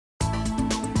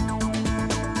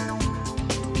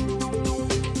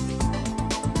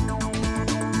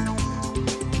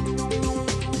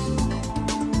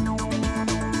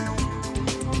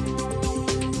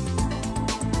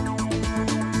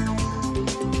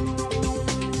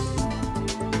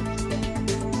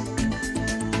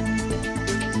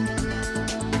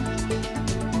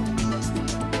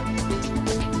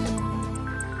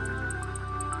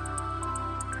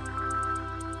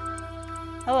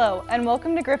and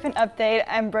welcome to Griffon Update.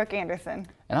 I'm Brooke Anderson.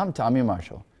 And I'm Tommy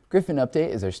Marshall. Griffon Update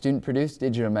is our student-produced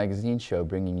digital magazine show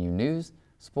bringing you news,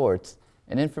 sports,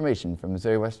 and information from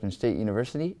Missouri Western State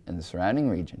University and the surrounding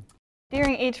region.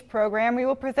 During each program, we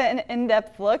will present an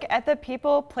in-depth look at the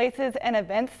people, places, and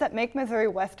events that make Missouri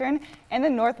Western and the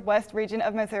Northwest region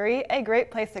of Missouri a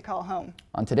great place to call home.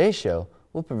 On today's show,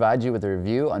 we'll provide you with a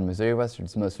review on Missouri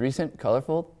Western's most recent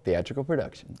colorful theatrical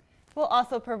production. We'll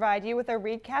also provide you with a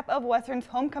recap of Western's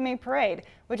homecoming parade,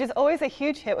 which is always a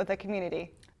huge hit with the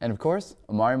community. And of course,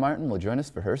 Amari Martin will join us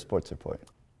for her sports report.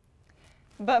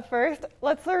 But first,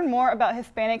 let's learn more about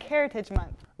Hispanic Heritage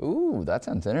Month. Ooh, that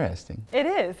sounds interesting. It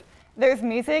is. There's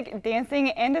music,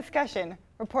 dancing, and discussion.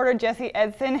 Reporter Jesse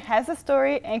Edson has the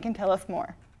story and can tell us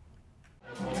more.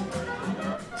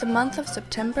 The month of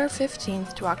September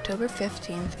 15th to October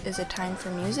 15th is a time for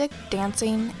music,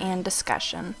 dancing, and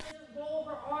discussion.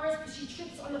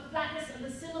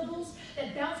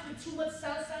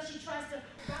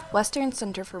 Western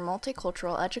Center for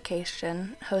Multicultural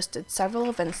Education hosted several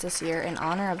events this year in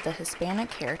honor of the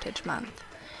Hispanic Heritage Month.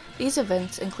 These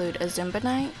events include a Zumba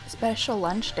night, special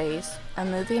lunch days, a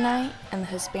movie night, and the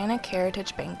Hispanic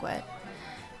Heritage Banquet.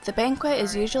 The banquet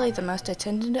is usually the most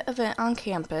attended event on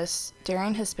campus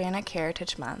during Hispanic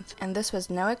Heritage Month, and this was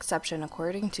no exception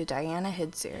according to Diana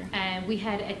Hidzier. And we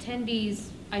had attendees,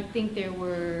 I think there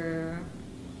were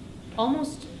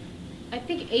almost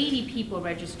 80 people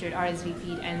registered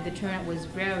RSVP'd, and the turnout was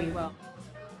very well.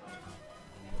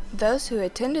 Those who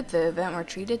attended the event were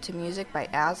treated to music by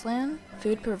Aslan,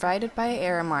 food provided by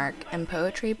Aramark, and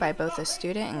poetry by both a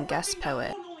student and guest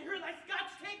poet.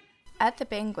 At the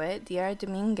banquet, Diara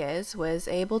Dominguez was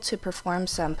able to perform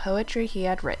some poetry he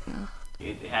had written.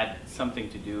 It had something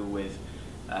to do with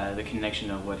the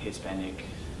connection of what Hispanic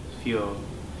feel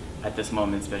at this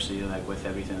moment, especially like with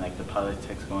everything like the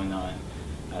politics going on,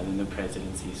 the new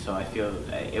presidency. So I feel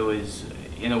it was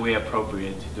in a way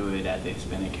appropriate to do it at the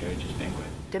Hispanic Heritage Banquet.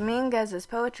 Dominguez's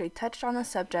poetry touched on the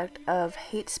subject of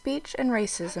hate speech and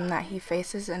racism that he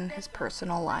faces in his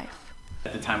personal life.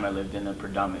 At the time I lived in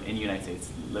the United States,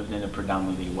 lived in a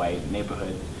predominantly white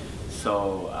neighborhood.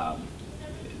 So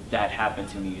that happened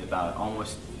to me about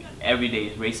almost every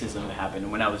day. Racism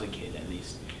happened when I was a kid, at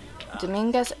least.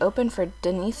 Dominguez opened for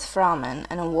Denise Frauman,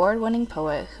 an award-winning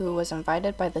poet who was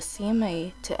invited by the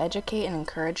CMA to educate and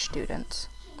encourage students.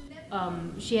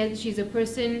 She's a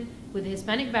person with a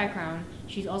Hispanic background.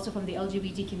 She's also from the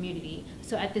LGBT community.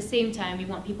 So at the same time, we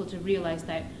want people to realize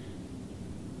that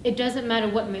it doesn't matter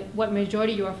what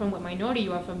majority you are from, what minority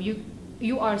you are from,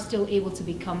 you are still able to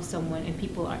become someone, and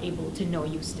people are able to know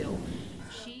you still.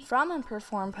 Frauman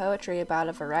performed poetry about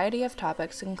a variety of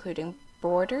topics, including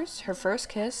borders, her first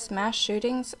kiss, mass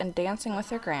shootings, and dancing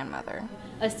with her grandmother.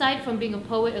 Aside from being a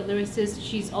poet, a lyricist,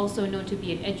 she's also known to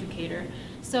be an educator.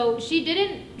 So she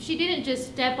didn't just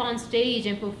step on stage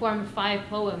and perform 5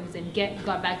 poems and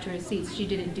got back to her seats. She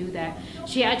didn't do that.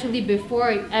 She actually, before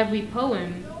every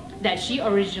poem that she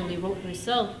originally wrote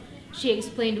herself, she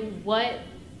explained what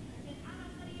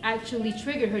actually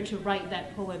triggered her to write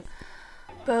that poem.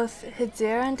 Both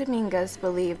Hidzier and Dominguez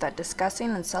believe that discussing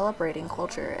and celebrating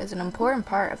culture is an important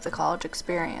part of the college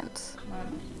experience.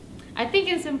 I think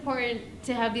it's important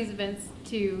to have these events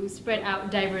to spread out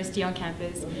diversity on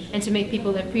campus and to make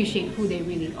people appreciate who they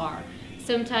really are.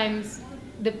 Sometimes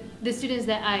the students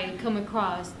that I come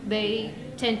across, they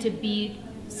tend to be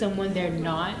someone they're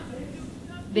not.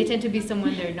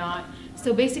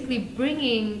 So basically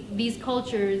bringing these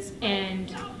cultures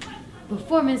and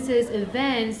performances,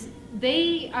 events,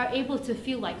 they are able to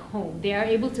feel like home. They are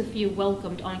able to feel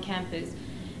welcomed on campus,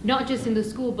 not just in the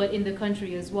school, but in the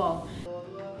country as well.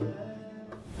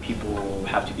 People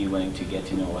have to be willing to get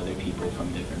to know other people from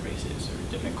different races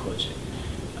or different culture,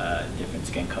 different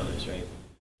skin colors, right?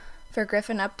 For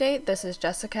Griffon Update, this is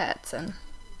Jessica Edson.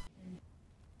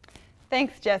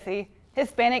 Thanks, Jesse.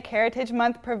 Hispanic Heritage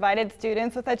Month provided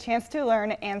students with a chance to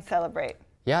learn and celebrate.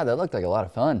 Yeah, that looked like a lot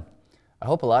of fun. I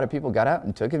hope a lot of people got out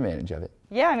and took advantage of it.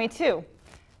 Yeah, me too.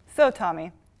 So,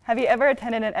 Tommy, have you ever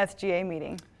attended an SGA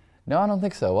meeting? No, I don't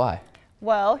think so. Why?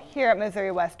 Well, here at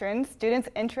Missouri Western, students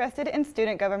interested in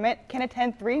student government can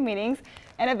attend 3 meetings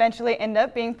and eventually end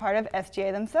up being part of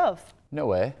SGA themselves. No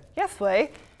way. Yes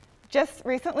way. Just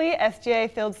recently,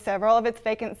 SGA filled several of its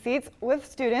vacant seats with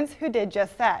students who did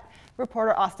just that.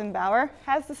 Reporter Austin Bauer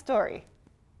has the story.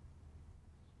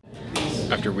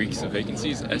 After weeks of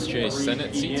vacancies, SGA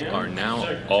Senate seats are now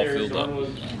all filled up.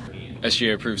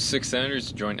 SGA approved 6 senators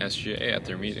to join SGA at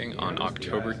their meeting on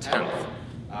October 10th.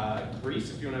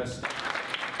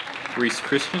 Reese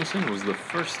Christensen was the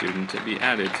first student to be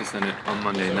added to Senate on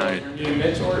Monday night. Your new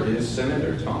mentor is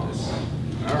Senator Thomas.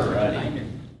 All right.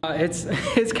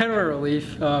 It's kind of a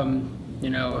relief, you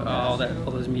know, all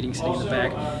those meetings sitting in the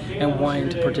back and wanting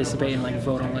to participate and like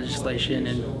vote on legislation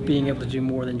and being able to do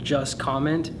more than just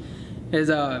comment is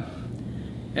yeah,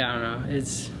 I don't know,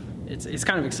 it's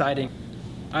kind of exciting.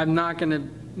 I'm not gonna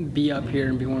be up here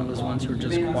and be one of those ones who are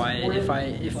just quiet. If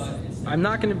I'm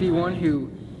not gonna be one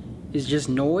who is just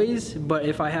noise, but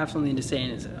if I have something to say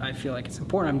and I feel like it's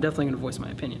important, I'm definitely gonna voice my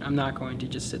opinion. I'm not going to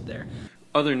just sit there.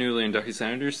 Other newly inducted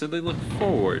senators said they look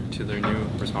forward to their new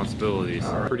responsibilities.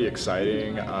 Pretty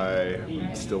exciting.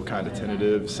 I'm still kind of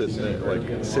tentative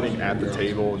sitting at the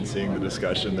table and seeing the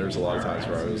discussion. There's a lot of times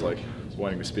where I was like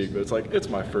wanting to speak, but it's like, it's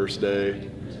my first day.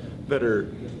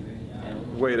 Better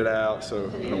wait it out, so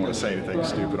I don't want to say anything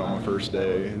stupid on my first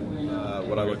day.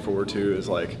 What I look forward to is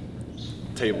like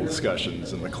table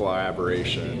discussions and the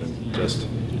collaboration and just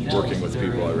working with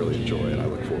people I really enjoy, and I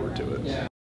look forward to it.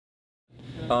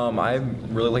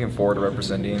 I'm really looking forward to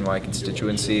representing my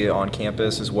constituency on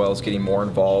campus, as well as getting more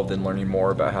involved and learning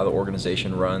more about how the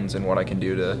organization runs and what I can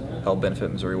do to help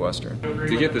benefit Missouri Western.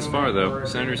 To get this far, though,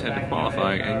 senators had to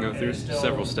qualify and go through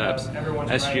several steps.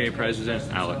 SGA President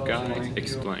Alec Guy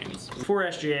explains. For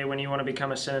SGA, when you want to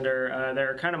become a senator,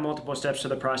 there are kind of multiple steps to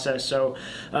the process. So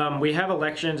we have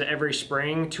elections every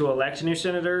spring to elect new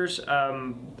senators,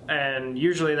 and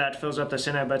usually that fills up the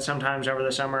Senate, but sometimes over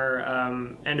the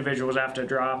summer, individuals have to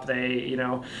drop. They,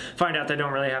 find out they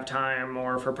don't really have time,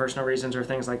 or for personal reasons or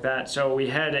things like that. So we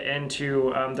head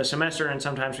into the semester, and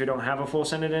sometimes we don't have a full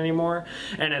Senate anymore.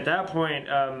 And at that point,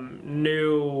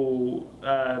 new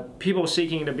people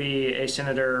seeking to be a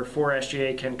senator for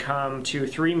SGA can come to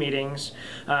 3 meetings,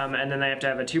 and then they have to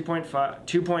have a 2.25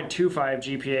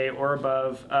 GPA or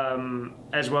above,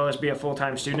 as well as be a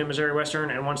full-time student at Missouri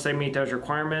Western. And once they meet those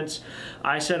requirements,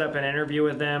 I set up an interview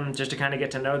with them just to kind of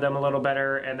get to know them a little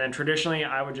better, and then traditionally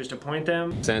I would just appoint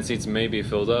them. Senate seats may be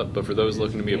filled up, but for those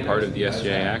looking to be a part of the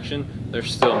SGA action, there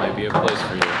still may be a place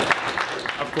for you.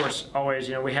 Of course, always,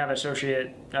 we have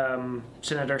associate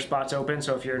senator spots open,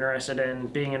 so if you're interested in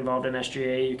being involved in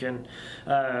SGA, you can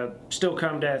still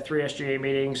come to 3 SGA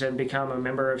meetings and become a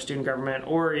member of student government,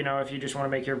 or, if you just want to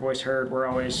make your voice heard, we're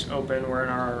always open. We're in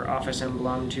our office in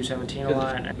Blum 217 a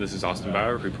lot. This is Austin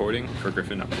Bauer reporting for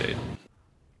Griffon Update.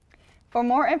 For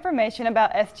more information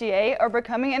about SGA or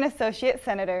becoming an associate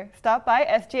senator, stop by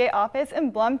SGA office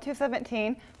in Blum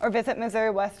 217 or visit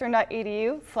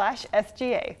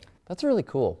missouriwestern.edu/SGA. That's really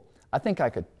cool. I think I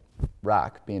could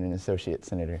rock being an associate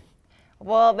senator.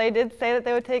 Well, they did say that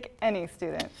they would take any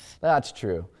student. That's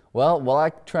true. Well, while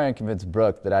I try and convince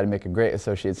Brooke that I'd make a great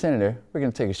associate senator, we're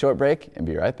going to take a short break and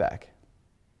be right back.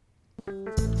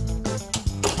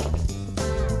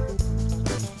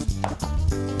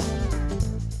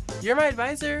 You're my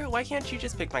advisor. Why can't you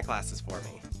just pick my classes for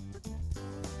me?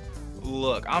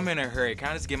 Look, I'm in a hurry. Can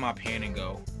I just get my pen and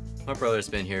go? My brother's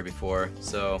been here before,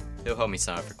 so he'll help me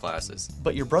sign up for classes.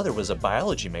 But your brother was a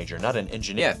biology major, not an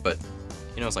engineer. Yeah, but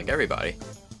it's like everybody.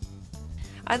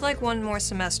 I'd like one more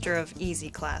semester of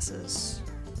easy classes.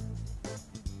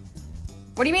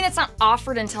 What do you mean it's not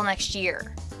offered until next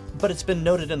year? But it's been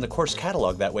noted in the course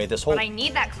catalog that way this whole— But I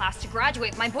need that class to graduate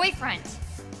with my boyfriend.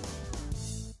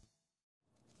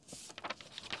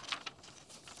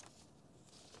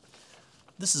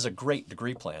 This is a great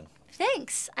degree plan.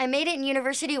 Thanks. I made it in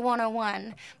University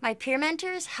 101. My peer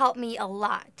mentors helped me a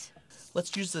lot.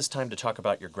 Let's use this time to talk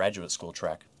about your graduate school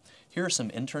track. Here are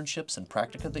some internships and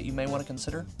practica that you may want to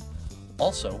consider.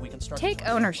 Also, we can start— Take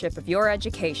ownership of your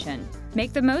education.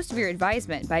 Make the most of your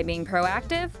advisement by being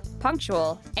proactive,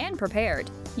 punctual, and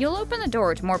prepared. You'll open the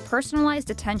door to more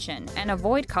personalized attention and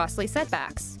avoid costly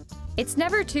setbacks. It's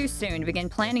never too soon to begin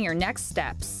planning your next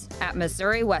steps at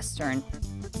Missouri Western.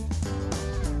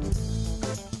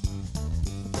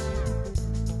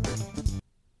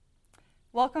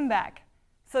 Welcome back.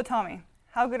 So Tommy,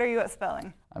 how good are you at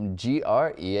spelling? I'm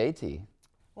G-R-E-A-T.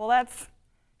 Well, that's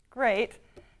great,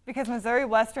 because Missouri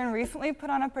Western recently put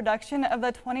on a production of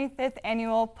the 25th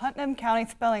annual Putnam County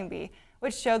Spelling Bee,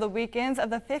 which showed the weekends of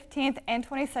the 15th and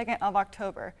 22nd of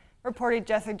October. Reporter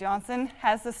Jesse Johnson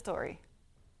has the story.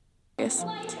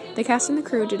 The cast and the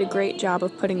crew did a great job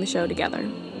of putting the show together.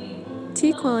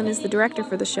 T. Quillen is the director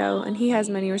for the show, and he has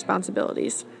many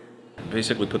responsibilities.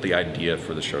 Basically put the idea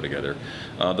for the show together.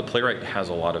 The playwright has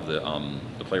a lot of the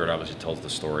playwright obviously tells the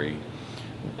story.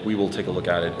 We will take a look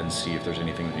at it and see if there's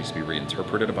anything that needs to be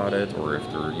reinterpreted about it, or if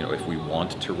there, if we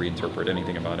want to reinterpret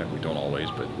anything about it. We don't always,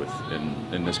 but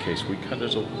in this case,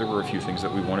 there were a few things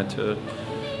that we wanted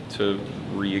to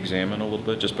re-examine a little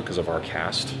bit, just because of our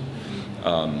cast,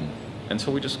 and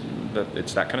so it's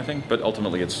that kind of thing. But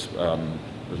ultimately, it's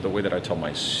the way that I tell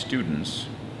my students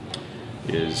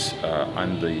is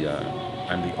I'm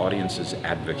I'm the audience's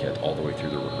advocate all the way through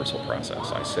the rehearsal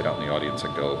process. I sit out in the audience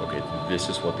and go, okay, this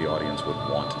is what the audience would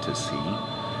want to see.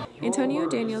 Antonio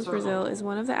Daniels Brazil is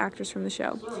one of the actors from the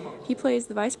show. He plays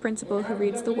the vice principal who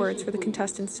reads the words for the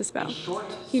contestants to spell.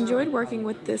 He enjoyed working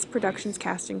with this production's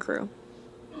cast and crew.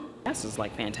 This is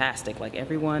like fantastic. Like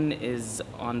everyone is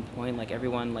on point. Like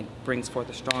everyone brings forth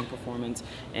a strong performance,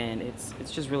 and it's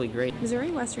just really great.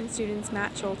 Missouri Western students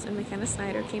Matt Schultz and McKenna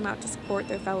Snyder came out to support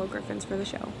their fellow Griffons for the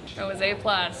show. It was A+.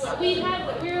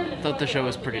 I thought the show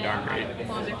was pretty darn great.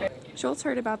 Schultz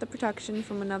heard about the production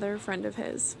from another friend of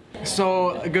his.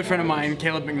 So a good friend of mine,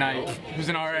 Caleb McKnight, who's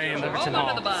an RA in Liverton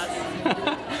Hall,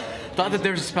 thought that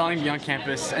there was a spelling bee on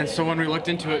campus, and so when we looked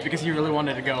into it, because he really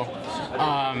wanted to go,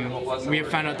 we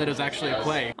found out that it was actually a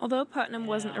play. Although Putnam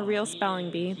wasn't a real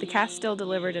spelling bee, the cast still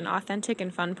delivered an authentic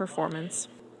and fun performance.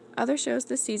 Other shows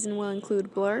this season will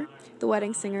include Blur, The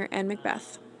Wedding Singer, and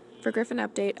Macbeth. For Griffon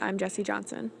Update, I'm Jessie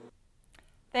Johnson.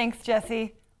 Thanks,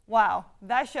 Jessie. Wow,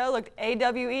 that show looked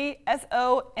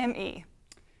A-W-E-S-O-M-E.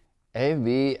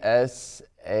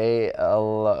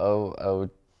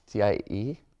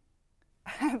 A-B-S-A-L-O-O-T-I-E?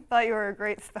 I thought you were a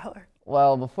great speller.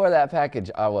 Well, before that package,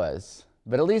 I was.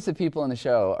 But at least the people in the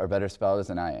show are better spellers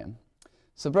than I am.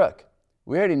 So, Brooke,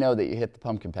 we already know that you hit the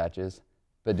pumpkin patches,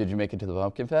 but did you make it to the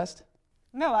Pumpkin Fest?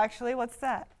 No, actually, what's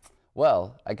that?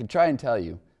 Well, I could try and tell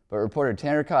you, but reporter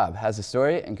Tanner Cobb has the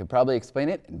story and could probably explain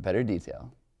it in better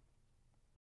detail.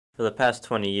 For the past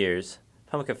 20 years,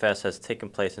 Pumpkin Fest has taken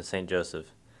place in St.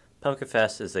 Joseph. Pumpkin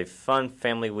Fest is a fun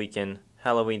family weekend,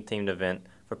 Halloween-themed event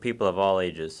for people of all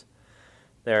ages.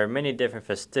 There are many different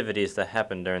festivities that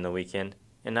happen during the weekend,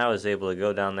 and I was able to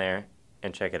go down there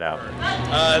and check it out.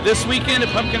 This weekend at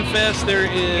Pumpkin Fest, there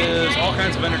is all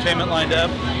kinds of entertainment lined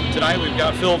up. Tonight we've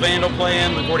got Phil Vandal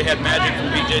playing. We've already had Magic from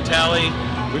BJ Talley.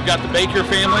 We've got the Baker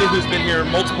family, who's been here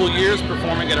multiple years,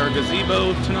 performing at our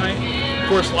gazebo tonight. Of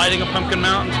course, lighting a pumpkin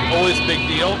mountain is always a big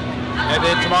deal. And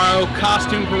then tomorrow,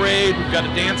 costume parade. We've got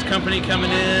a dance company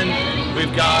coming in.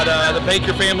 We've got the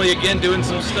Baker family again doing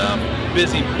some stuff.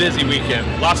 Busy, busy weekend.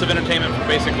 Lots of entertainment for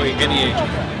basically any age.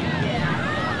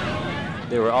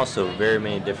 There were also very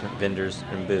many different vendors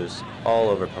and booths all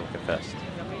over Pumpkin Fest.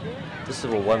 This is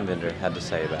what one vendor had to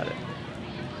say about it.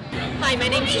 Hi, my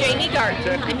name's Jamie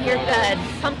Garton. I'm here at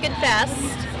Pumpkin Fest.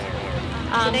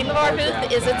 The name of our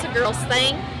booth is It's a Girls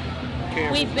Thing.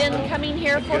 We've been coming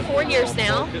here for 4 years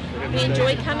now. We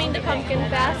enjoy coming to Pumpkin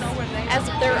Fest as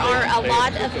there are a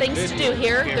lot of things to do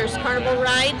here. There's carnival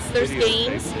rides, there's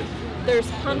games, there's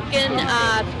pumpkin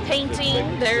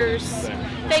painting, there's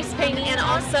face painting, and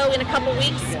also in a couple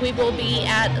weeks we will be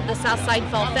at the Southside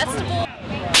Fall Festival.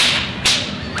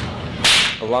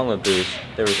 Along with booths,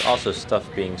 there was also stuff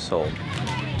being sold.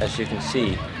 As you can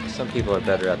see, some people are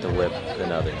better at the whip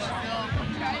than others.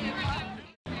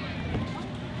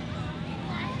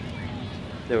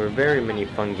 There were very many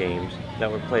fun games that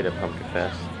were played at Pumpkin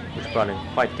Fest, which brought in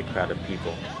quite the crowd of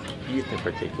people, youth in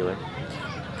particular.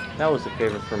 That was the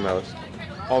favorite for most,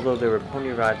 although there were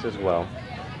pony rides as well,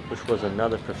 which was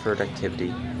another preferred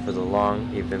activity for the long,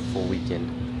 eventful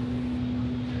weekend.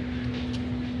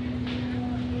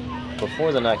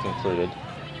 Before the night concluded,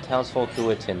 townsfolk who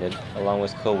attended, along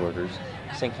with co-workers,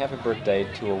 sang happy birthday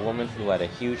to a woman who had a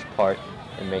huge part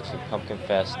in making Pumpkin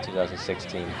Fest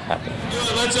 2016 happen.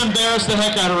 Let's embarrass the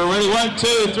heck out of her. Ready? 1,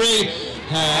 2, 3.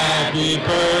 Happy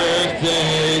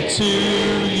birthday to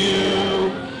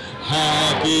you.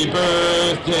 Happy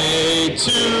birthday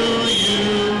to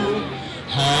you.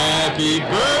 Happy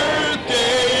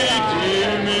birthday,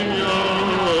 dear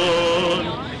Mignon.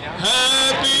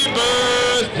 Happy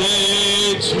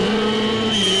birthday to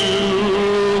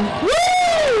you.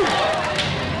 Woo!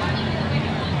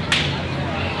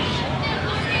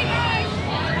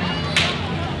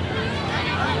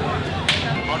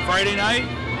 On Friday night,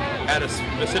 at a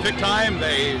specific time,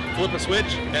 they flip a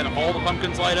switch and all the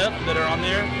pumpkins light up that are on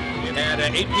there. And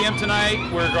at 8 p.m. tonight,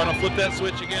 we're going to flip that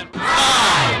switch again. 5,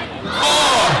 4,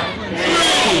 3,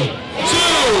 2,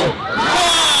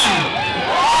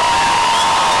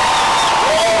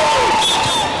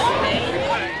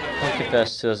 1. Pumpkin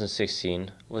Fest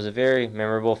 2016 was a very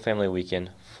memorable family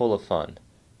weekend full of fun.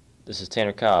 This is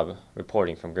Tanner Cobb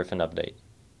reporting from Griffon Update.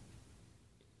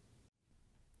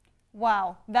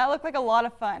 Wow, that looked like a lot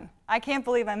of fun. I can't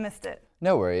believe I missed it.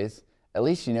 No worries. At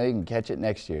least you know you can catch it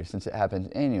next year since it happens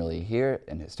annually here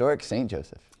in historic St.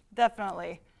 Joseph.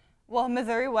 Definitely. Well,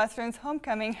 Missouri Western's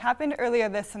homecoming happened earlier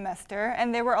this semester,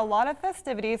 and there were a lot of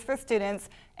festivities for students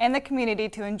and the community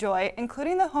to enjoy,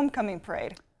 including the homecoming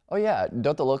parade. Oh yeah,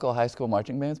 don't the local high school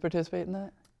marching bands participate in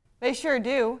that? They sure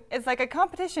do. It's like a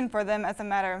competition for them, as a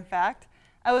matter of fact.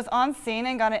 I was on scene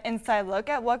and got an inside look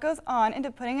at what goes on into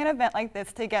putting an event like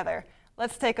this together.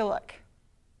 Let's take a look.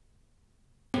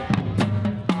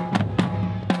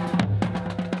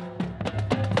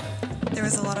 There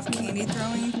was a lot of candy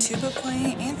throwing, tuba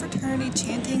playing, and fraternity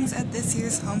chantings at this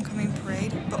year's homecoming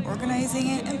parade, but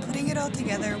organizing it and putting it all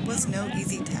together was no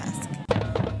easy task.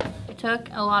 It took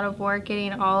a lot of work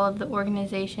getting all of the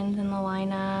organizations in the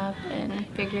lineup and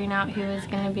figuring out who was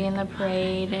going to be in the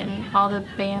parade, and all the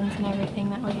bands and everything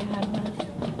that we had was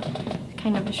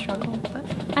kind of a struggle, but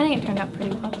I think it turned out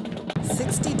pretty well.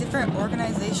 60 different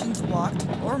organizations walked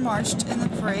or marched in the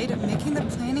parade, making the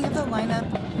planning of the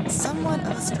lineup somewhat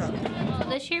of a struggle. Well,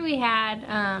 this year we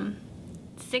had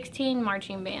 16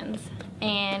 marching bands,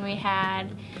 and we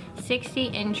had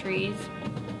 60 entries.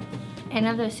 And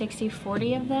of those 60,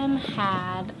 40 of them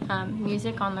had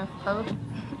music on their float,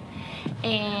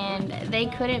 and they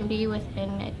couldn't be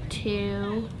within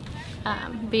 2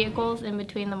 vehicles in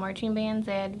between the marching bands.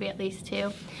 They had to be at least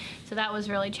 2. So that was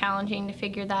really challenging to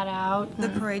figure that out. The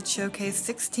parade showcased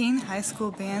 16 high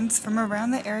school bands from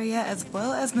around the area, as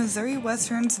well as Missouri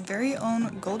Western's very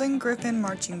own Golden Griffon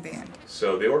marching band.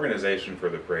 So the organization for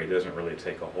the parade doesn't really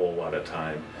take a whole lot of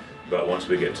time, but once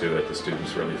we get to it, the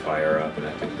students really fire up, and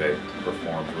I think they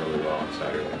performed really well on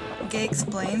Saturday. Gay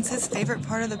explains his favorite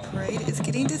part of the parade is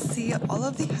getting to see all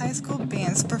of the high school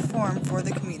bands perform for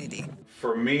the community.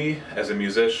 For me, as a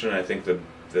musician, I think the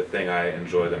thing I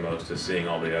enjoy the most is seeing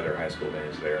all the other high school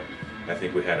bands there. I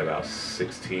think we had about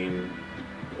 16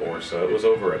 or so. It was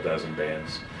over a dozen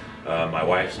bands. My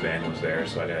wife's band was there,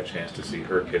 so I got a chance to see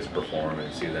her kids perform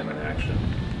and see them in action.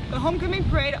 The homecoming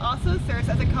parade also serves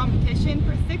as a competition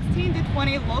for 16 to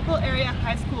 20 local area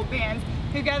high school bands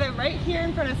who gather right here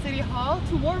in front of City Hall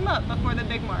to warm up before the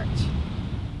big march.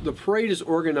 The parade is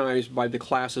organized by the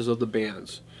classes of the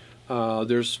bands.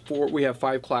 We have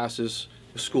 5 classes,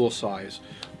 school size,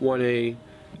 1A,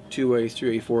 2A,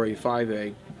 3A, 4A,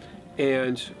 5A,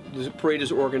 and the parade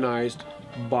is organized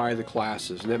by the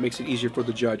classes, and that makes it easier for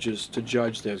the judges to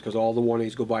judge them, because all the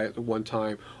 1As go by at the one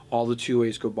time, all the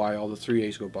 2As go by, all the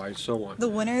 3As go by, and so on. The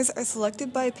winners are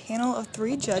selected by a panel of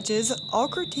 3 judges, all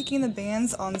critiquing the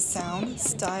bands on sound,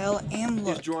 style, and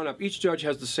look. It's drawn up. Each judge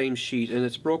has the same sheet, and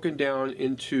it's broken down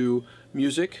into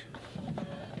music,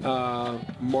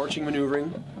 marching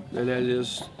maneuvering, and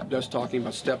that's talking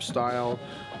about step style,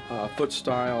 foot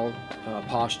style,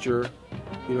 posture,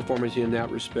 uniformity in that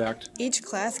respect. Each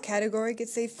class category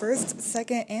gets a first,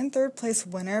 second, and third place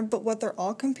winner, but what they're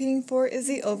all competing for is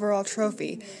the overall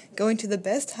trophy, going to the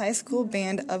best high school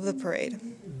band of the parade.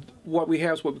 What we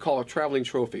have is what we call a traveling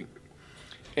trophy,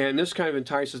 and this kind of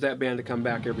entices that band to come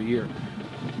back every year.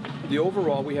 The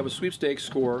overall, we have a sweepstakes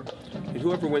score, and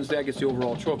whoever wins that gets the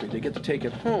overall trophy. They get to take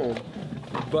it home,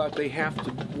 but they have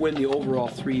to win the overall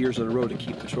 3 years in a row to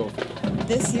keep the trophy.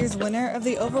 This year's winner of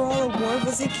the overall award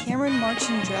was the Cameron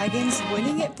Marching Dragons,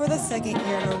 winning it for the 2nd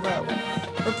year in a row.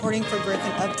 Reporting for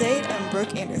Griffon Update, I'm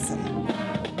Brooke Anderson.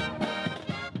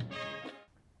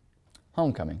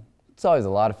 Homecoming. It's always a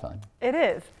lot of fun. It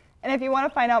is. And if you want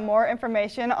to find out more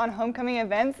information on homecoming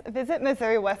events, visit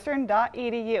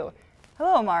MissouriWestern.edu.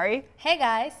 Hello, Amari. Hey,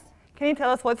 guys. Can you tell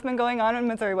us what's been going on in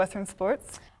Missouri Western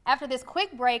sports? After this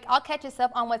quick break, I'll catch us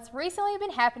up on what's recently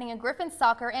been happening in Griffon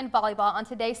soccer and volleyball on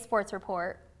today's sports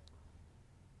report.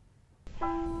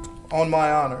 On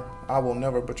my honor, I will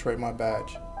never betray my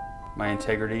badge, my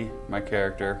integrity, my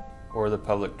character, or the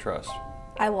public trust.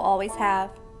 I will always have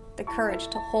the courage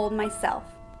to hold myself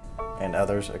and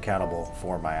others accountable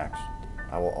for my acts.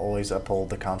 I will always uphold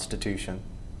the Constitution,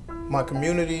 my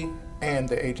community, and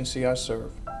the agency I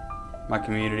serve. My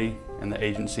community and the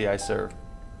agency I serve.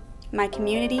 My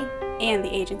community and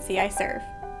the agency I serve.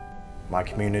 My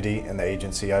community and the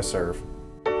agency I serve.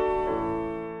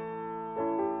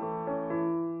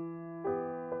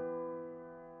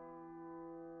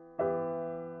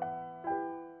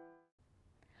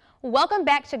 Welcome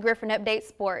back to Griffon Update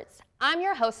Sports. I'm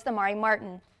your host, Amari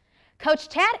Martin. Coach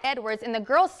Chad Edwards in the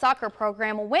girls soccer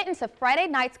program went into Friday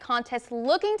night's contest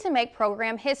looking to make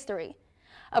program history.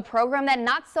 A program that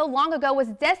not so long ago was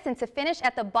destined to finish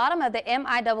at the bottom of the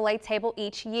MIAA table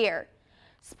each year.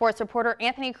 Sports reporter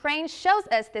Anthony Crane shows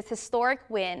us this historic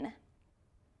win.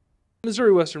 The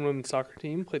Missouri Western women's soccer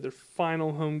team played their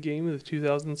final home game of the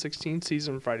 2016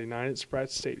 season Friday night at Spratt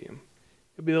Stadium.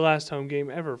 It'll be the last home game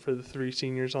ever for the 3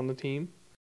 seniors on the team.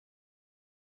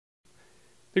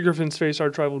 The Griffons faced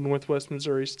arch rival Northwest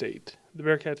Missouri State. The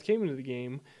Bearcats came into the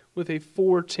game with a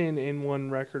 4-10-1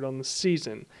 record on the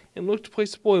season and looked to play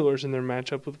spoilers in their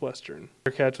matchup with Western.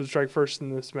 The Bearcats would strike first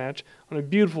in this match on a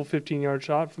beautiful 15-yard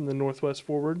shot from the Northwest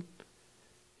forward.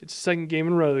 It's the second game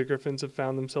in a row the Griffons have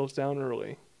found themselves down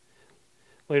early.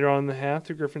 Later on in the half,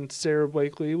 the Griffin's Sarah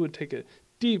Blakely would take a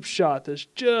deep shot that's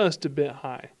just a bit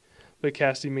high, but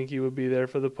Cassidy Minke would be there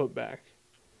for the putback.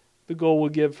 The goal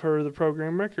would give her the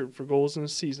program record for goals in a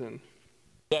season.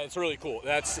 Yeah, it's really cool.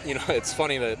 That's, it's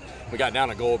funny that we got down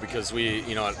a goal because we,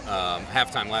 at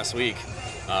halftime last week,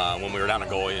 when we were down a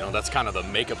goal, that's kind of the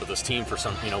makeup of this team for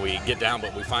some, we get down,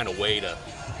 but we find a way to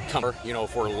come,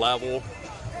 if we're level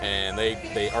and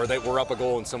we're up a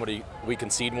goal and we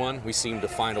concede one, we seem to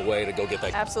find a way to go get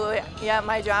that. Absolutely. Yeah,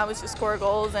 my job was to score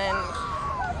goals and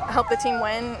help the team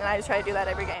win, and I just try to do that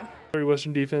every game. Missouri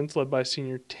Western defense, led by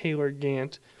senior Taylor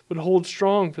Gant, would hold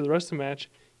strong for the rest of the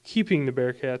match, keeping the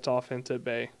Bearcats' offense at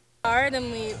bay. Hard,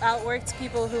 and we outworked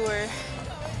people who were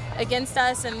against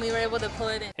us, and we were able to pull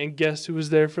it in. And guess who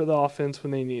was there for the offense when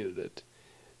they needed it?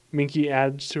 Minke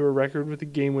adds to her record with a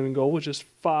game-winning goal with just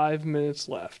 5 minutes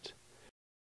left.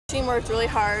 The team worked really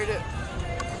hard.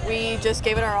 We just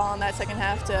gave it our all in that second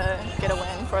half to get a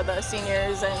win for the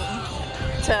seniors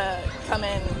and to come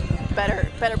in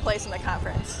better place in the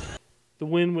conference. The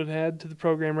win would add to the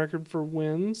program record for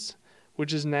wins,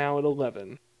 which is now at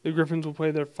 11. The Griffins will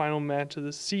play their final match of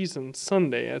the season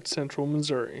Sunday at Central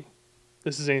Missouri.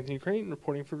 This is Anthony Creighton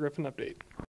reporting for Griffin Update.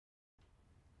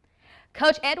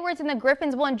 Coach Edwards and the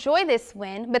Griffins will enjoy this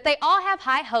win, but they all have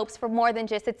high hopes for more than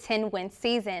just a 10-win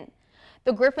season.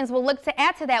 The Griffins will look to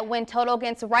add to that win total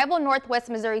against rival Northwest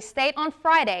Missouri State on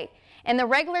Friday and the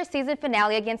regular season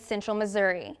finale against Central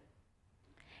Missouri.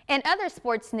 In other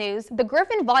sports news, the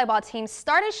Griffin volleyball team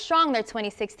started strong their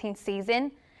 2016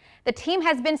 season. The team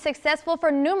has been successful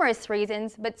for numerous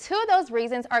reasons, but two of those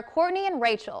reasons are Courtney and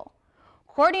Rachel.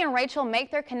 Courtney and Rachel make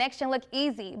their connection look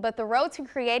easy, but the road to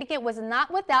creating it was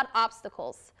not without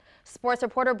obstacles. Sports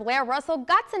reporter Blair Russell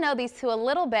got to know these two a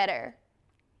little better.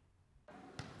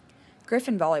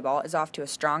 Griffin volleyball is off to a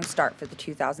strong start for the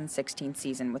 2016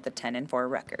 season with a 10-4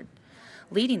 record.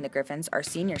 Leading the Griffins are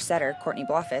senior setter Courtney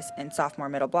Bloffus and sophomore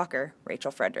middle blocker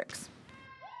Rachel Fredericks.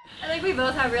 I think we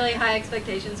both have really high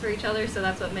expectations for each other, so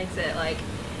that's what makes it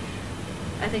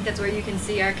I think that's where you can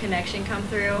see our connection come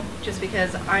through, just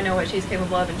because I know what she's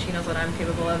capable of and she knows what I'm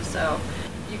capable of, so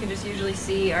you can just usually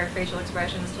see our facial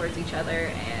expressions towards each other,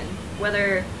 and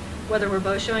whether we're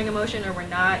both showing emotion or we're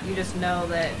not, you just know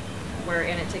that we're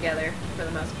in it together for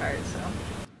the most part. So.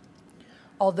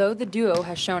 Although the duo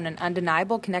has shown an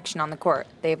undeniable connection on the court,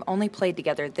 they have only played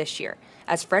together this year,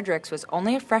 as Fredericks was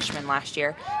only a freshman last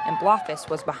year and Bloffus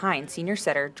was behind senior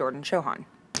setter Jordan Chohan.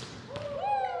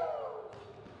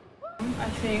 I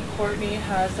think Courtney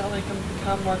has definitely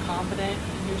become more confident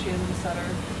in who she is as a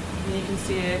setter. And you can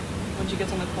see it when she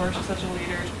gets on the court. She's such a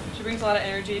leader. She brings a lot of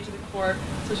energy to the court,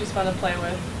 so she's fun to play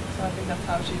with. So I think that's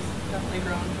how she's definitely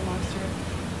grown from last year.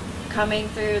 Coming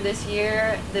through this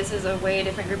year, this is a way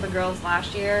different group of girls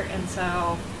last year, and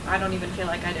so I don't even feel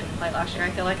like I didn't play last year.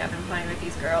 I feel like I've been playing with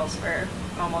these girls for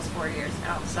almost 4 years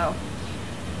now. So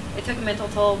it took a mental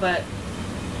toll, but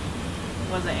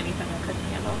it wasn't anything I couldn't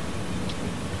handle.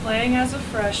 Playing as a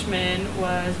freshman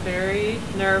was very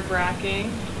nerve-wracking.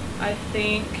 I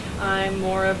think I'm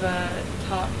more of a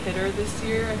top hitter this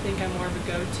year. I think I'm more of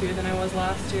a go-to than I was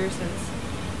last year since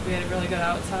we had a really good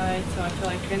outside. So I feel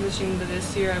like transitioning to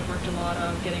this year, I've worked a lot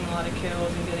on getting a lot of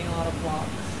kills and getting a lot of blocks.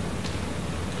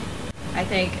 I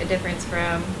think a difference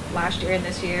from last year and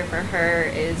this year for her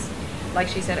is, like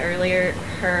she said earlier,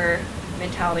 her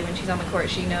mentality when she's on the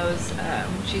court. She knows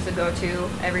she's a go-to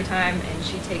every time, and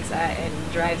she takes that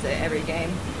and drives it every game,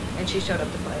 and she showed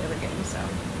up to play every game. So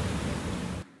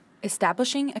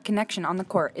establishing a connection on the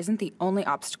court isn't the only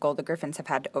obstacle the Griffins have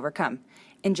had to overcome.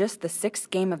 In just the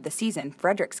 6th game of the season,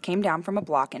 Fredericks came down from a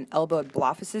block and elbowed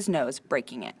Bloffus's nose,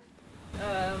 breaking it.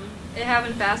 It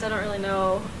happened fast. I don't really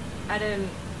know. I didn't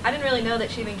really know that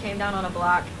she even came down on a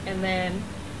block, and then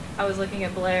I was looking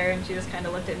at Blair, and she just kind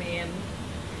of looked at me, and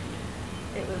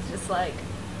it was just like,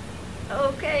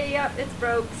 okay, yep, it's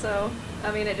broke. So,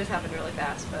 I mean, it just happened really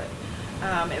fast, but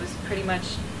it was pretty much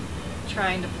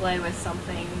trying to play with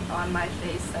something on my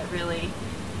face that really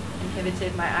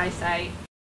inhibited my eyesight.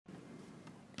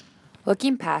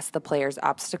 Looking past the players'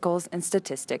 obstacles and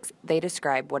statistics, they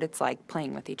describe what it's like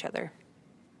playing with each other.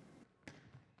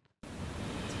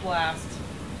 It's a blast.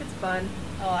 It's fun.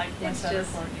 I like my setter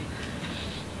Courtney.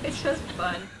 It's just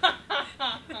fun.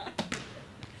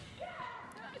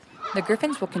 The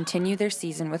Griffins will continue their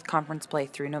season with conference play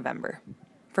through November.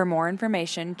 For more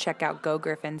information, check out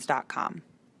gogriffins.com.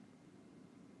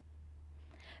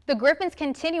 The Griffins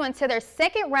continue into their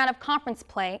 2nd round of conference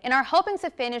play and are hoping to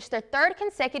finish their 3rd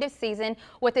consecutive season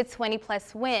with a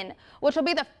 20-plus win, which will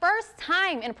be the first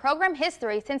time in program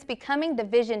history since becoming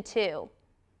Division II.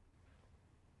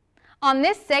 On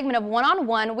this segment of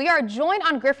One-on-One, we are joined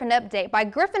on Griffon Update by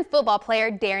Griffon football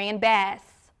player Darian Bass.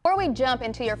 Before we jump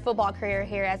into your football career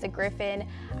here as a Griffon,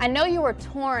 I know you were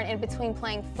torn in between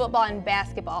playing football and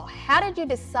basketball. How did you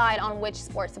decide on which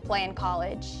sports to play in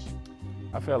college?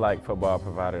 I feel like football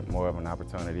provided more of an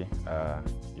opportunity.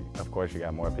 Of course, you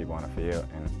got more people on the field,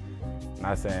 and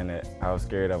not saying that I was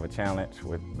scared of a challenge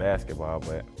with basketball,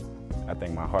 but I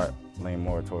think my heart leaned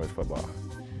more towards football.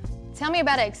 Tell me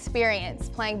about an experience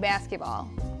playing basketball.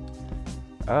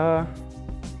 The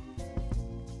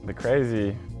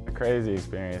crazy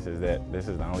experience is that this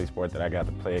is the only sport that I got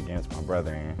to play against my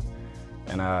brother in.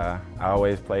 And I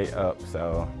always played up,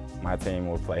 so my team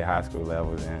would play high school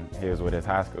levels, and he was with his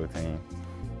high school team.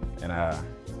 And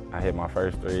I hit my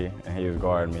first three, and he was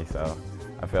guarding me, so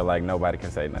I feel like nobody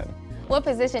can say nothing. What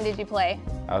position did you play?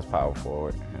 I was power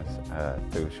forward,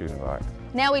 two shooting guard.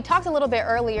 Now, we talked a little bit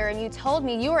earlier, and you told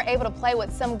me you were able to play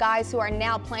with some guys who are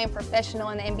now playing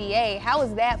professional in the NBA. How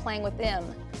was that playing with them?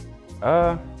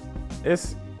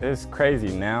 It's crazy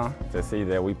now to see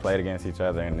that we played against each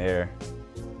other and they're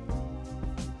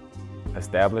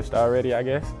established already, I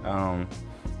guess.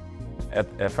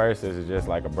 At first, it was just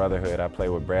like a brotherhood. I played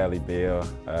with Bradley Beal,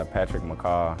 Patrick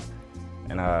McCaw,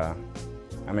 and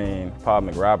Paul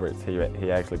McRoberts.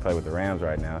 He actually played with the Rams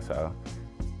right now. So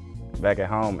back at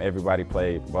home, everybody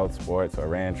played both sports or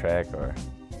ran track or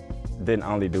didn't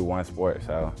only do one sport.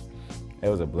 So it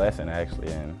was a blessing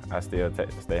actually, and I still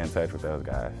stay in touch with those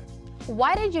guys.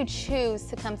 Why did you choose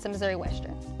to come to Missouri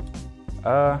Western?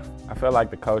 I feel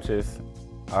like the coaches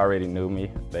already knew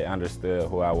me. They understood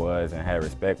who I was and had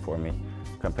respect for me.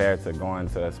 Compared to going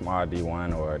to a small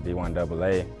D1 or D1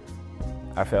 AA,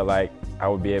 I felt like I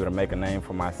would be able to make a name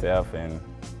for myself and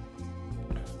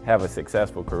have a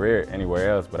successful career anywhere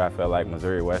else, but I felt like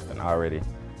Missouri Western already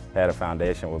had a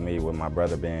foundation with me, with my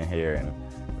brother being here and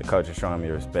the coaches showing me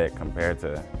respect compared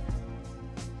to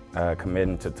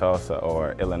committing to Tulsa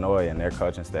or Illinois, and their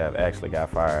coaching staff actually got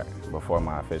fired before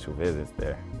my official visits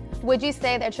there. Would you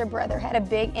say that your brother had a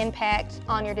big impact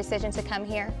on your decision to come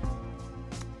here?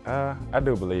 I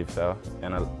do believe so.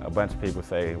 And a bunch of people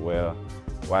say, well,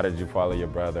 why did you follow your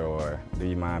brother, or do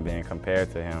you mind being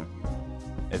compared to him?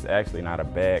 It's actually not a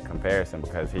bad comparison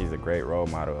because he's a great role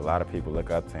model. A lot of people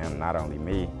look up to him, not only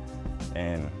me,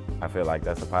 and I feel like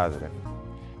that's a positive.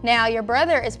 Now, your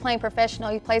brother is playing professional.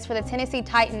 He plays for the Tennessee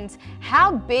Titans.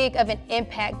 How big of an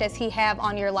impact does he have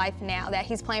on your life now that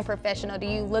he's playing professional? Do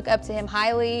you look up to him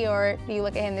highly, or do you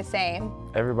look at him the same?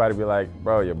 Everybody be like,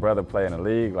 bro, your brother play in the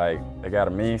league, like, they gotta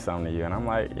mean something to you. And I'm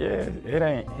like, yeah, it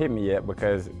ain't hit me yet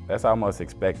because that's almost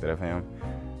expected of him.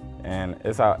 And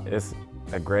it's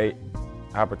a great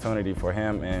opportunity for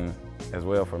him and as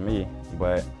well for me.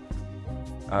 But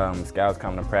scouts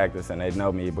come to practice and they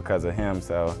know me because of him,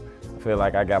 so I feel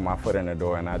like I got my foot in the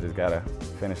door and I just gotta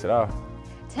finish it off.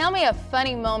 Tell me a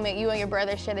funny moment you and your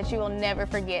brother shared that you will never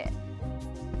forget.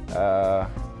 I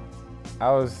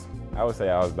would say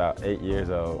I was about 8 years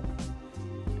old,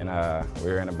 and we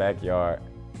were in the backyard,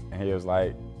 and he was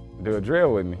like, "Do a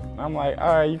drill with me." And I'm like,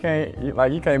 "All right, you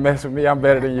can't mess with me. I'm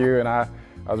better than you." And I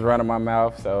was running my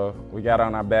mouth, so we got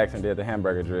on our backs and did the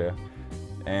hamburger drill.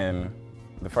 And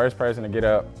the first person to get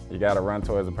up, you got to run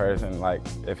towards the person. Like,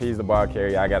 if he's the ball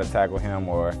carrier, I got to tackle him,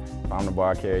 or if I'm the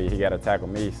ball carrier, he got to tackle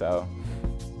me. So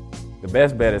the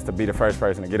best bet is to be the first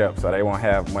person to get up so they won't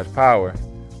have much power.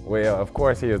 Well, of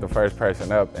course, he was the first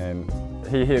person up, and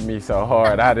he hit me so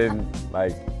hard, I didn't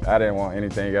want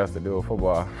anything else to do with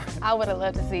football. I would have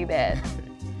loved to see that.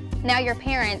 Now, your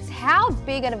parents, how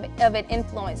big of an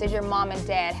influence did your mom and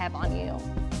dad have on you?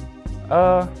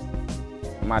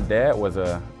 My dad was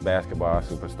a basketball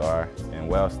superstar in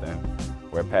Wellston,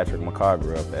 where Patrick McCaw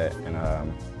grew up at,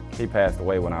 and he passed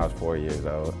away when I was 4 years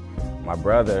old. My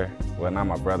brother, well, not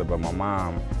my brother, but my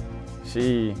mom,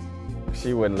 she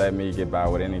wouldn't let me get by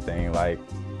with anything. Like,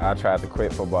 I tried to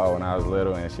quit football when I was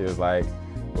little, and she was like,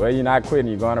 "Well, you're not quitting,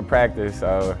 you're going to practice,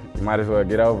 so you might as well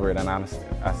get over it." And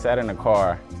I sat in the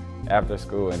car after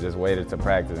school and just waited to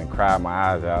practice and cried my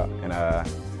eyes out. And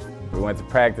we went to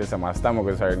practice and my stomach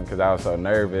was hurting because I was so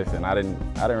nervous, and I didn't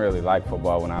really like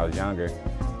football when I was younger.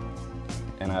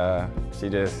 And she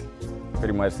just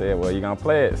pretty much said, "Well, you're gonna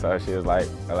play it." So she was like,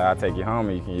 "Well, I'll take you home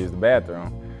and you can use the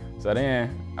bathroom." So then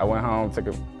I went home,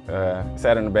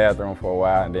 sat in the bathroom for a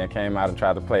while, and then came out and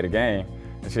tried to play the game.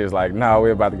 And she was like, "No,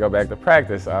 we're about to go back to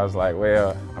practice." So I was like,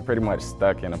 well, I'm pretty much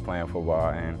stuck into playing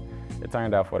football, and it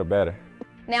turned out for the better.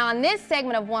 Now, in this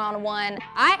segment of One-on-One,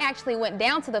 I actually went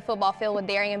down to the football field with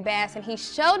Darian Bass, and he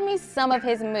showed me some of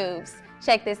his moves.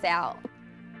 Check this out.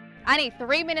 I need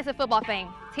 3 minutes of football fame.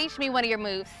 Teach me one of your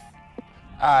moves.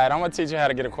 All right, I'm gonna teach you how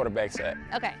to get a quarterback sack.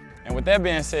 Okay. And with that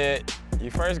being said,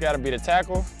 you first got to be the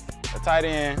tackle, a tight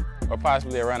end, or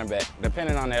possibly a running back,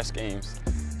 depending on their schemes.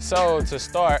 So to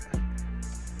start,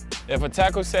 if a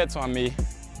tackle sets on me,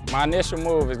 my initial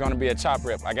move is going to be a chop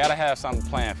rip. I got to have something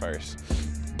planned first.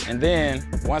 And then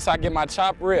once I get my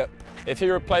chop rip, if he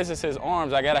replaces his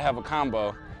arms, I got to have a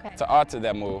combo to alter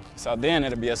that move. So then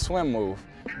it'll be a swim move.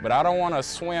 But I don't want to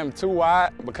swim too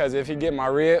wide because if he get my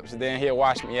ribs, then he'll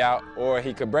wash me out or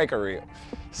he could break a rib.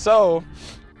 So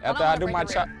after I do my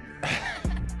chop,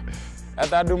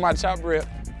 after I do my chop rip,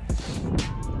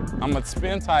 I'm gonna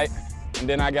spin tight, and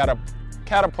then I gotta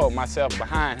catapult myself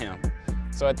behind him.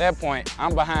 So at that point,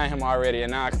 I'm behind him already,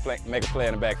 and now I can make a play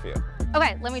in the backfield.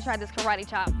 Okay, let me try this karate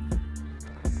chop.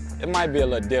 It might be a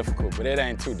little difficult, but it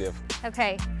ain't too difficult.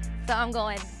 Okay, so I'm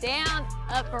going down,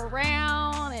 up,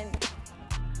 around, and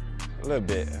a little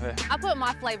bit. I put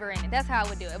my flavor in it. That's how I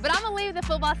would do it. But I'm gonna leave the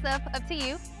football stuff up to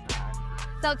you.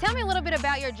 So tell me a little bit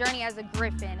about your journey as a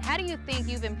Griffon. How do you think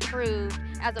you've improved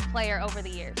as a player over the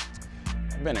years?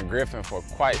 I've been a Griffon for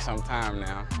quite some time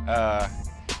now.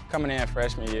 Coming in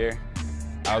freshman year,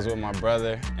 I was with my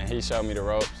brother and he showed me the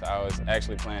ropes. I was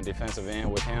actually playing defensive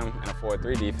end with him in a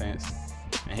 4-3 defense.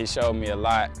 And he showed me a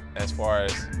lot as far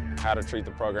as how to treat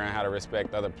the program, how to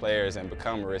respect other players and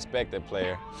become a respected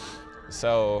player.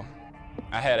 So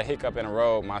I had a hiccup in the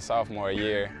road my sophomore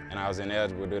year and I was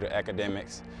ineligible due to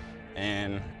academics.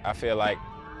 And I feel like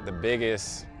the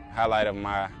biggest highlight of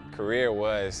my career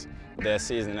was that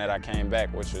season that I came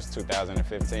back, which was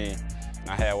 2015. And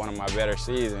I had one of my better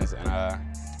seasons, and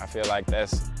I feel like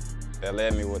that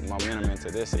led me with momentum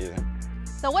into this season.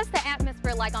 So what's the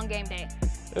atmosphere like on game day?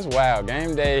 It's wild.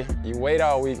 Game day, you wait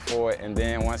all week for it, and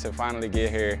then once it finally get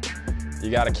here, you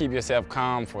got to keep yourself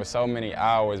calm for so many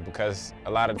hours because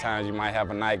a lot of times you might have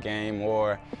a night game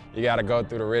or you got to go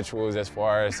through the rituals as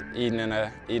far as eating in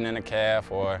a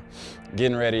calf or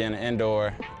getting ready in the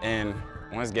indoor. And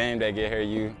once game day get here,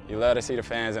 you love to see the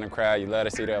fans in the crowd, you love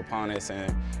to see the opponents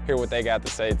and hear what they got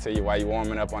to say to you while you're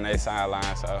warming up on their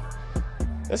sideline. So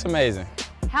it's amazing.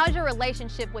 How's your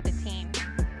relationship with the team?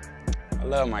 I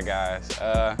love my guys.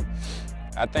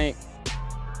 I think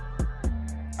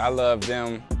I love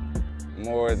them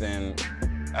more than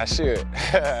I should.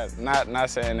 not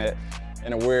saying that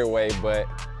in a weird way, but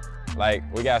like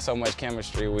we got so much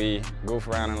chemistry. We goof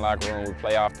around in the locker room, we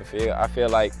play off the field. I feel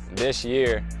like this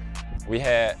year we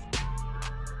had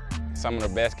some of the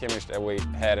best chemistry that we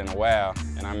had in a while.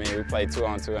 And I mean, we played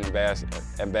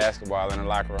 2-on-2 in basketball in the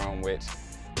locker room, which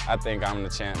I think I'm the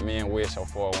champ. Me and Wish are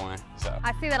 4-1. So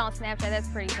I see that on Snapchat. That's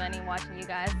pretty funny watching you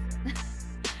guys.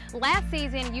 Last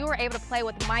season, you were able to play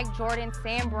with Mike Jordan,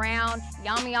 Sam Brown,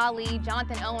 Yami Ali,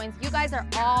 Jonathan Owens. You guys are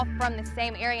all from the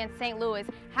same area in St. Louis.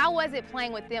 How was it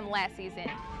playing with them last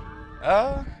season?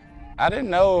 I didn't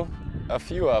know a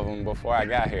few of them before I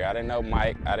got here. I didn't know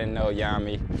Mike, I didn't know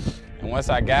Yami. And once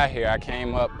I got here, I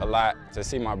came up a lot to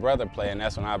see my brother play, and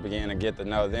that's when I began to get to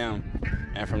know them.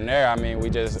 And from there, I mean, we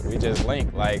just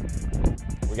linked. Like,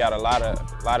 we got a lot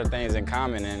of things in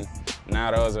common, and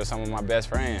now those are some of my best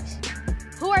friends.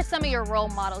 Who are some of your role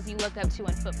models you look up to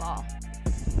in football?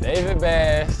 David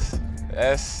Bass,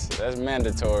 that's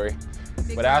mandatory.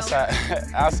 But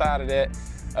outside of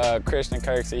that, Christian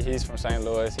Kirksey, he's from St.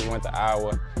 Louis. He went to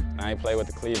Iowa. Now he played with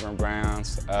the Cleveland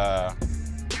Browns.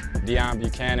 Deion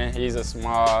Buchanan, he's a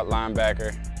small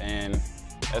linebacker, and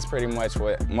that's pretty much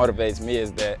what motivates me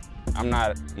is that I'm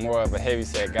not more of a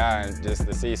heavyset guy, and just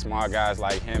to see small guys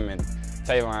like him and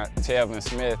Telvin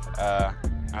Smith,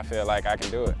 I feel like I can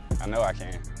do it. I know I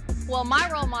can. Well, my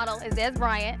role model is Des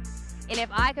Bryant, and if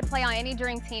I could play on any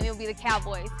dream team, it would be the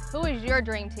Cowboys. Who is your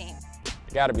dream team?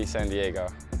 It gotta be San Diego.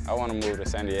 I wanna move to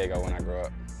San Diego when I grow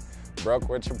up. Broke,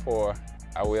 rich, or poor,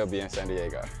 I will be in San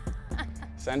Diego.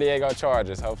 San Diego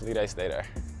Chargers, hopefully they stay there.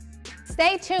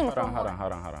 Stay tuned. Hold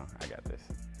on. I got this.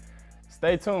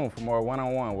 Stay tuned for more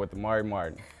one-on-one with Amari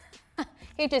Martin.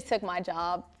 He just took my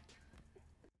job.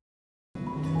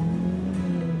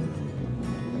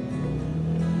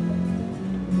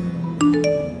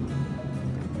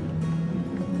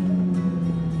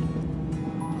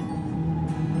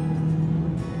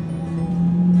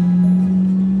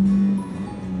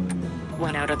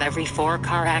 One out of every 4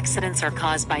 car accidents are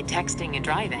caused by texting and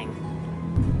driving.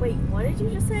 Wait, what did you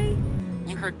just say?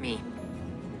 You heard me.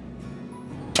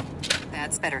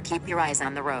 That's better. Keep your eyes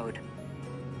on the road.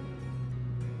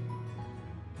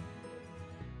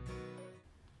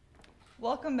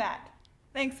 Welcome back.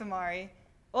 Thanks, Amari.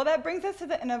 Well, that brings us to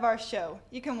the end of our show.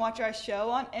 You can watch our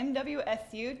show on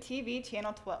MWSU-TV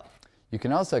Channel 12. You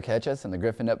can also catch us on the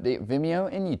Griffon Update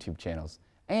Vimeo and YouTube channels,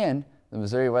 and the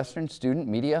Missouri Western Student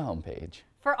Media homepage.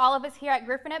 For all of us here at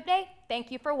Griffon Update,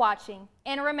 thank you for watching.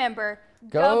 And remember,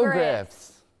 Go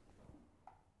Griffs!